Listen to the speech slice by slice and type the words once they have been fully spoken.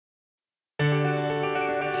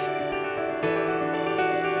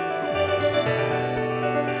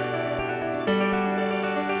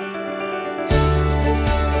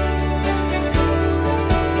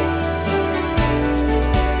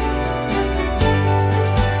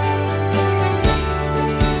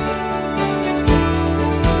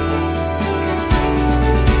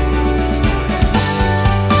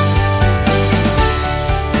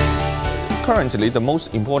Currently, the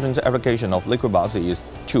most important application of liquid biopsy is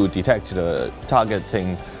to detect the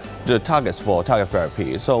targets for target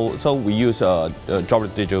therapy. So we use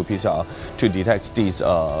Droplet digital PCR to detect these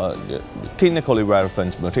clinically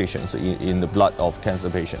relevant mutations in the blood of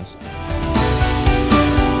cancer patients.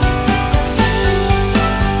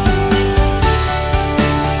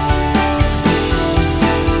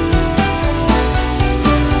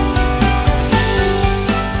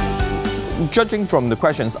 Judging from the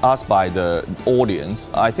questions asked by the audience,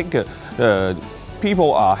 I think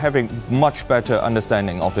people are having much better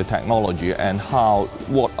understanding of the technology and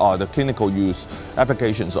what are the clinical use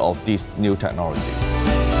applications of this new technology.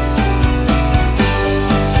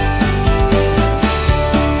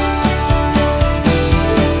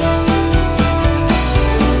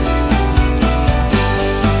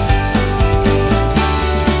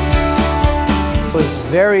 I was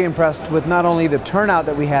very impressed with not only the turnout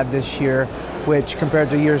that we had this year, which compared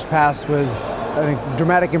to years past was, I think,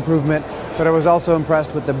 dramatic improvement, but I was also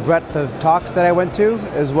impressed with the breadth of talks that I went to,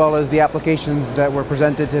 as well as the applications that were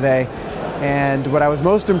presented today. And what I was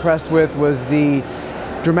most impressed with was the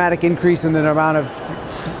dramatic increase in the amount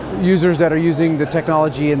of users that are using the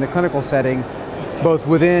technology in the clinical setting, both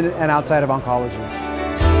within and outside of oncology.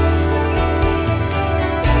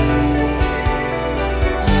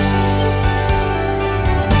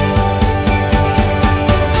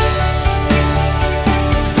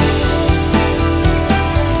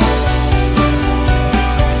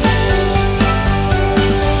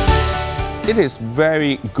 It is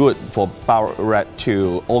very good for Bio-Rad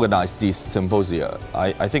to organize this symposia.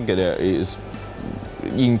 I think it is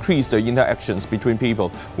increase the interactions between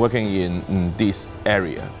people working in this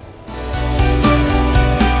area.